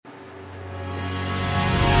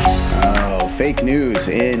fake news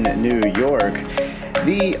in New York,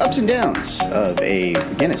 the ups and downs of a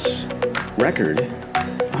Guinness record,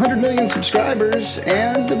 100 million subscribers,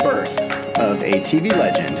 and the birth of a TV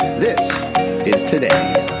legend. This is Today.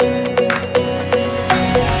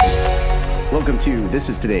 Welcome to This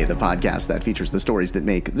Is Today, the podcast that features the stories that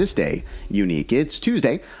make this day unique. It's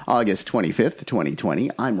Tuesday, August 25th,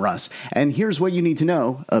 2020. I'm Russ, and here's what you need to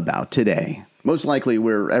know about today. Most likely,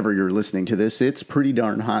 wherever you're listening to this, it's pretty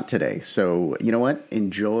darn hot today. So, you know what?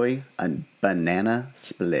 Enjoy a banana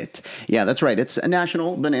split. Yeah, that's right. It's a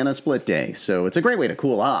National Banana Split Day. So it's a great way to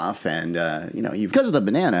cool off. And, because of the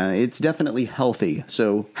banana, it's definitely healthy.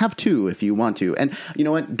 So have two if you want to. And you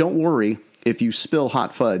know what? Don't worry if you spill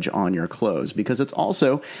hot fudge on your clothes, because it's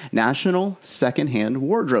also National Secondhand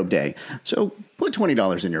Wardrobe Day. So put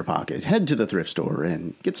 $20 in your pocket, head to the thrift store,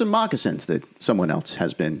 and get some moccasins that someone else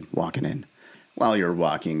has been walking in. While you're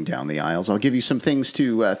walking down the aisles, I'll give you some things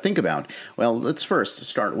to think about. Well, let's first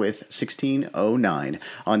start with 1609.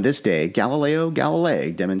 On this day, Galileo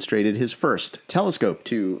Galilei demonstrated his first telescope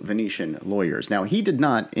to Venetian lawyers. Now, he did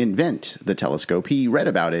not invent the telescope. He read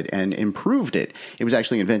about it and improved it. It was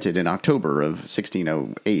actually invented in October of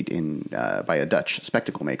 1608 by a Dutch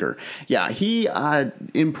spectacle maker. Yeah, he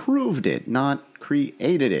improved it, not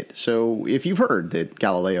created it. So if you've heard that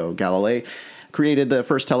Galileo Galilei created the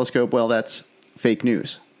first telescope, well, that's fake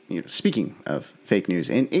news. Speaking of fake news,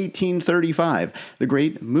 in 1835, the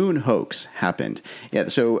Great Moon Hoax happened. Yeah,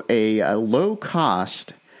 so a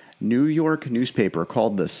low-cost New York newspaper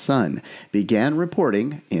called The Sun began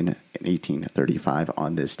reporting in 1835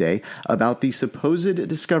 on this day about the supposed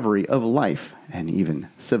discovery of life and even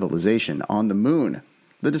civilization on the moon.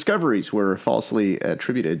 The discoveries were falsely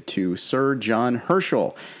attributed to Sir John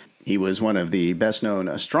Herschel. He was one of the best-known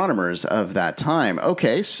astronomers of that time.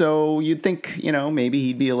 Okay, so you'd think, maybe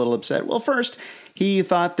he'd be a little upset. Well, first, he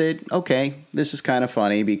thought that, this is kind of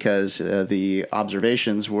funny because the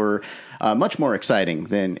observations were much more exciting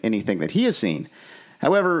than anything that he has seen.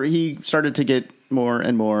 However, he started to get more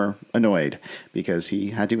and more annoyed because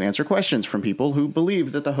he had to answer questions from people who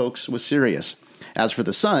believed that the hoax was serious. As for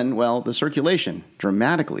the Sun, well, the circulation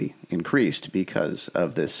dramatically increased because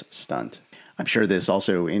of this stunt. I'm sure this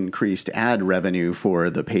also increased ad revenue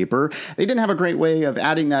for the paper. They didn't have a great way of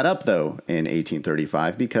adding that up, though, in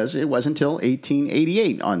 1835, because it wasn't until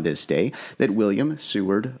 1888 on this day that William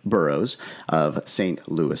Seward Burroughs of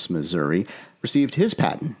St. Louis, Missouri, received his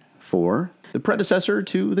patent for the predecessor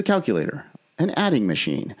to the calculator, an adding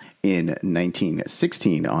machine. In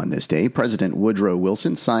 1916, on this day, President Woodrow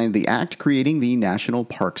Wilson signed the act creating the National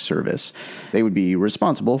Park Service. They would be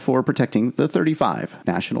responsible for protecting the 35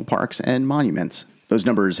 national parks and monuments. Those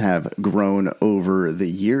numbers have grown over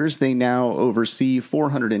the years. They now oversee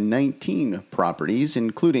 419 properties,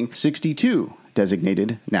 including 62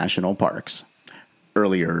 designated national parks.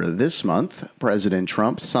 Earlier this month, President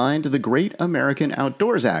Trump signed the Great American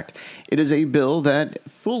Outdoors Act. It is a bill that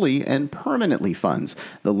fully and permanently funds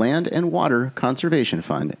the Land and Water Conservation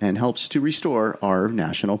Fund and helps to restore our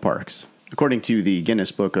national parks. According to the Guinness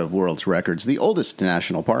Book of World Records, the oldest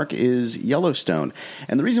national park is Yellowstone.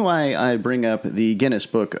 And the reason why I bring up the Guinness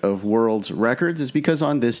Book of World Records is because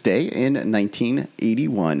on this day in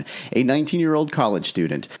 1981, a 19-year-old college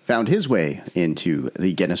student found his way into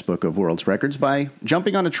the Guinness Book of World Records by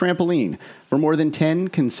jumping on a trampoline for more than 10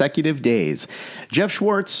 consecutive days. Jeff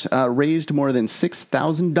Schwartz raised more than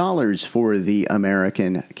 $6,000 for the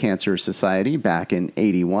American Cancer Society back in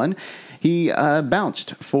 81. He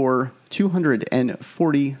bounced for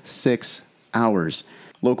 246 hours.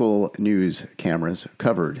 Local news cameras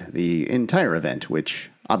covered the entire event, which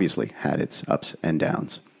obviously had its ups and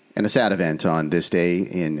downs. And a sad event on this day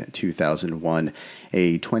in 2001,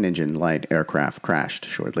 a twin-engine light aircraft crashed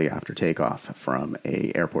shortly after takeoff from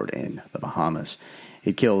an airport in the Bahamas.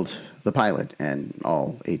 It killed the pilot and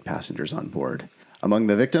all 8 passengers on board. Among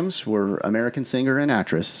the victims were American singer and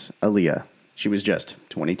actress Aaliyah. She was just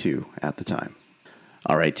 22 at the time.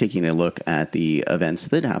 All right, taking a look at the events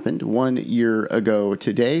that happened 1 year ago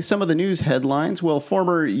today. Some of the news headlines. Well,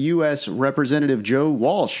 former U.S. Representative Joe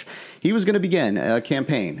Walsh, he was going to begin a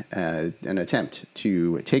campaign, an attempt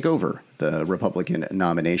to take over the Republican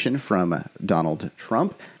nomination from Donald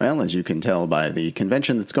Trump. Well, as you can tell by the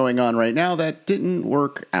convention that's going on right now, that didn't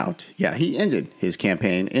work out. Yeah, he ended his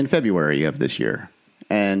campaign in February of this year.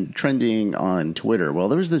 and trending on Twitter. Well,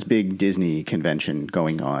 there was this big Disney convention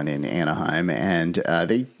going on in Anaheim, and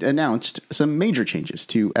they announced some major changes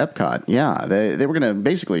to Epcot. Yeah, they were going to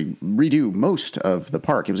basically redo most of the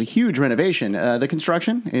park. It was a huge renovation. The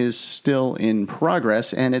construction is still in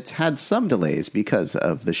progress, and it's had some delays because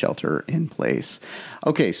of the shelter in place.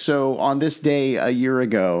 Okay, so on this day a year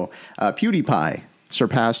ago, PewDiePie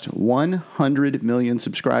surpassed 100 million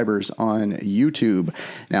subscribers on YouTube.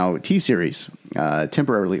 Now, T-Series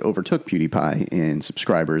temporarily overtook PewDiePie in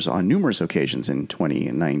subscribers on numerous occasions in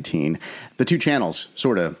 2019. The two channels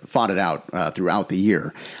sort of fought it out throughout the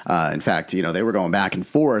year. In fact, they were going back and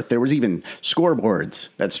forth. There was even scoreboards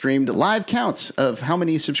that streamed live counts of how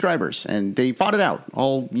many subscribers, and they fought it out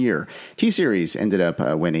all year. T-Series ended up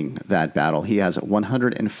winning that battle. He has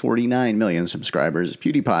 149 million subscribers.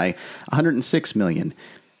 PewDiePie, 106 million.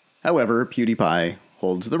 However, PewDiePie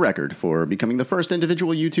holds the record for becoming the first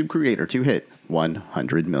individual YouTube creator to hit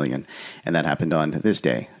 100 million. And that happened on this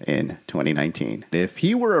day in 2019. If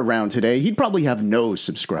he were around today, he'd probably have no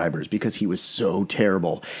subscribers because he was so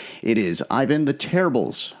terrible. It is Ivan the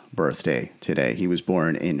Terrible's birthday today. He was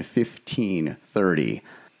born in 1530.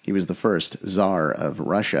 He was the first Tsar of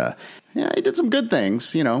Russia. Yeah, he did some good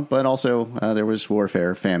things, but also there was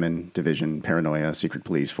warfare, famine, division, paranoia, secret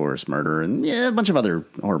police force, murder, and a bunch of other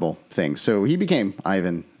horrible things. So he became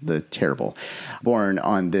Ivan the Terrible, born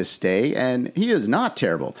on this day, and he is not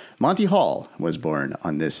terrible. Monty Hall was born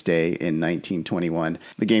on this day in 1921.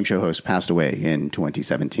 The game show host passed away in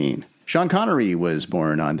 2017. Sean Connery was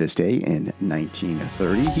born on this day in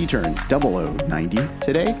 1930. He turns 0090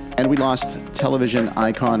 today. And we lost television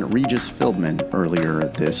icon Regis Philbin earlier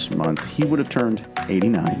this month. He would have turned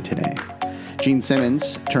 89 today. Gene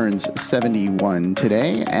Simmons turns 71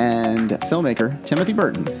 today, and filmmaker Timothy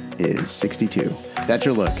Burton is 62. That's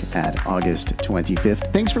your look at August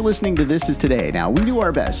 25th. Thanks for listening to This Is Today. Now, we do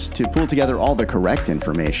our best to pull together all the correct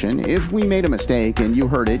information. If we made a mistake and you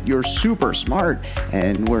heard it, you're super smart,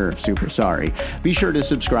 and we're super sorry. Be sure to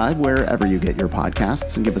subscribe wherever you get your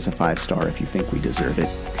podcasts and give us a 5-star if you think we deserve it.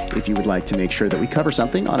 If you would like to make sure that we cover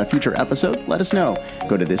something on a future episode, let us know.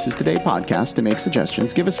 Go to This Is Today podcast to make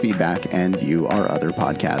suggestions, give us feedback, and view our other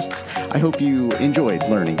podcasts. I hope you enjoyed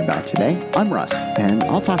learning about today. I'm Russ, and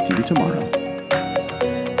I'll talk to you tomorrow.